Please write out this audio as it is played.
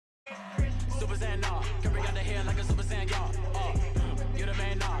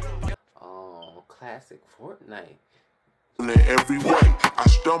classic Fortnite. In every way, I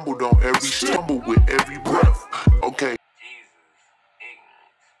stumbled on every stumble with every breath. Okay. Jesus,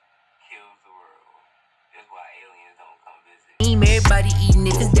 ignorance kills the world. That's why aliens don't come visit. Everybody eating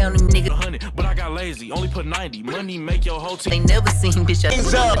if it's down to nigga 100, but I got lazy. Only put 90. Money make your whole team. They never seen bitch.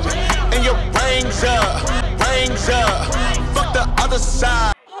 Rings up, and your rings up, rings up. Fuck the other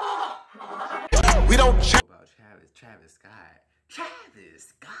side. We don't check. About Travis Scott.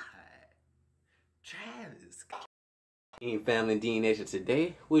 In Family D Nation,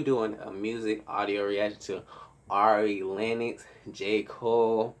 today we're doing a music audio reaction to Ari Lennox, J.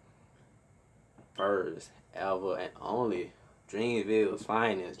 Cole, first ever and only Dreamville's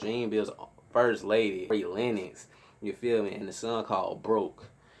finest, Dreamville's first lady, Ari Lennox. You feel me? And the song called Broke,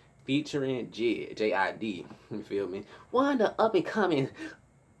 featuring J.I.D. You feel me? One of the up and coming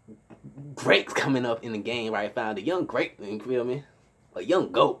greats coming up in the game right found a young great, you feel me? A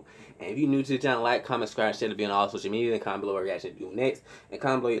young GOAT. And if you're new to the channel, like, comment, subscribe, share the video on all social media, and comment below what reaction to do next. And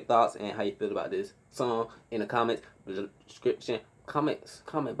comment below your thoughts and how you feel about this song in the comments, the description, comment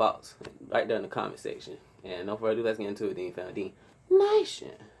box, right there in the comment section. And no further ado, let's get into it, Dean Family D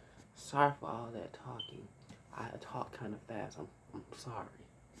Nation. Sorry for all that talking. I talk kind of fast. I'm sorry.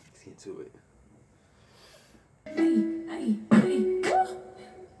 Let's get into it.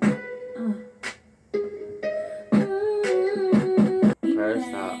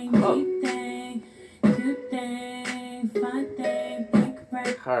 First off,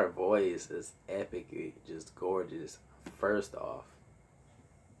 her voice is epically just gorgeous. First off,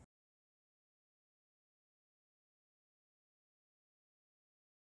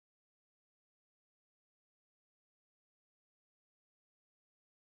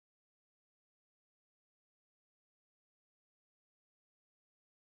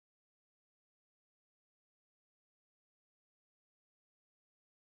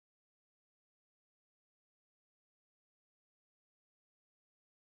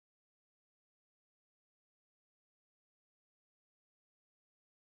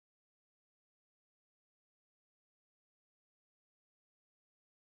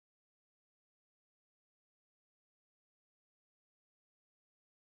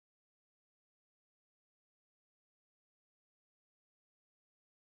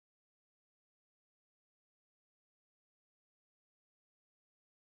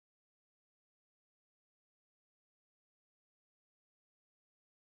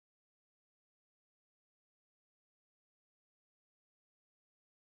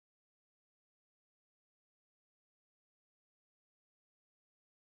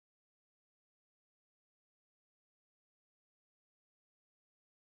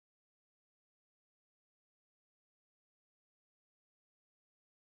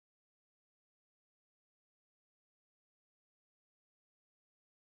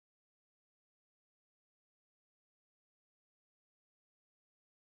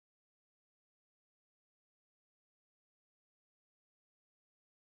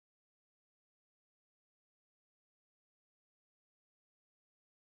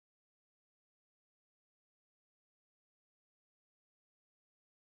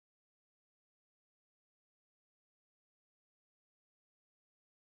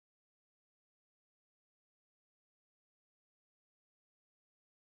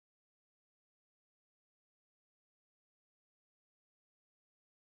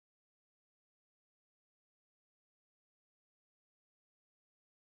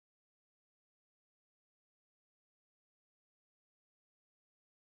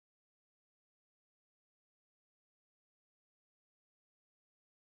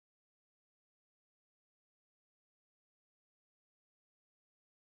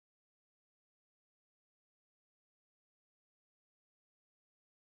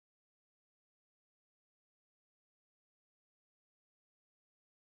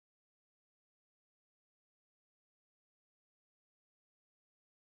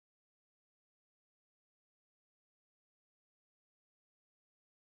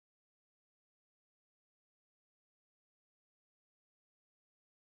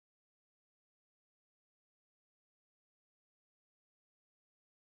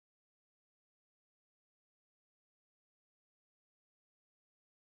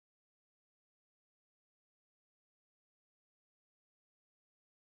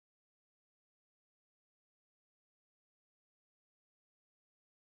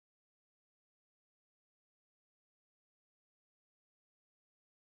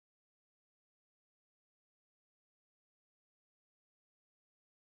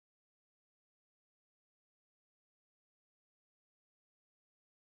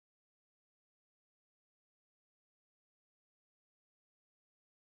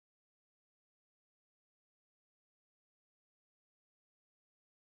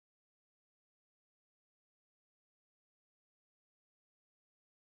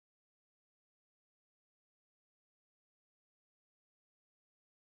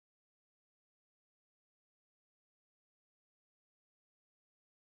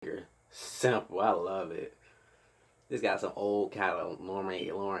 Simple. I love it. This got some old kind of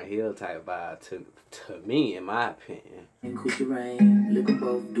Lauryn Hill type vibe to me, in my opinion. Coochie rain, look at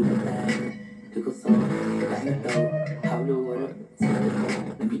both, do a thing. Look at song, got the dough, how the water,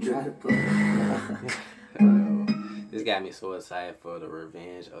 let me dry the book. This got me so excited for the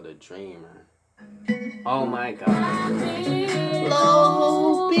Revenge of the Dreamer. Oh my god.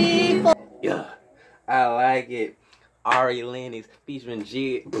 Low people. Yeah, I like it. Ari Lennox featuring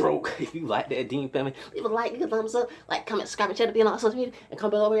Jid. Bro, if you like that Dean family, leave a like, leave a thumbs up, like, comment, subscribe, and share the video on social media, and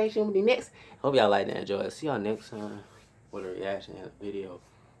comment below reaction with the next. Hope y'all like that and enjoy it. See y'all next time with a reaction video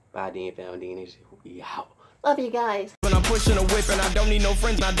by Dean family. Dean Nation. We out. Love you guys. When I'm pushing a whip and I don't need no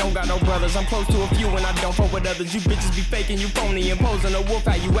friends, and I don't got no brothers. I'm close to a few and I don't fuck with others. You bitches be faking, you phony, imposing a wolf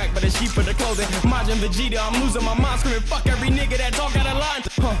how you act, but a sheep for the clothing. Majin Vegeta, I'm losing my mind, screaming fuck every nigga that talk out of line.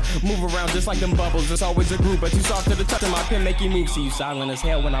 Move around just like them bubbles, it's always a group, but you soft to the touch of my pen, make you move. See you silent as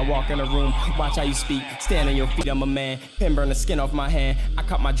hell when I walk in a room. Watch how you speak, stand on your feet, I'm a man. Pen burn the skin off my hand. I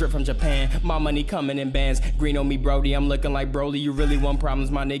caught my drip from Japan. My money coming in bands. Green on me, Brody, I'm looking like Broly. You really want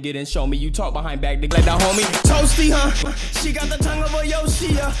problems, my nigga, then show me. You talk behind back, nigga, like that homie. Toasty, huh? She got the tongue of a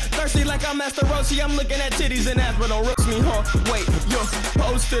Yoshi, thirsty like I'm Master Roshi. I'm looking at titties and ass, but don't roast me, huh? Wait, you're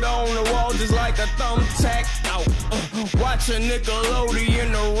posted on the wall just like a thumbtack. Out. Watch a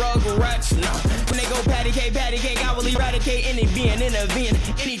Nickelodeon, the Rugrats. Now, when they go patty cake, I will eradicate any being, intervene.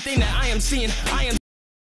 Anything that I am seeing, I am.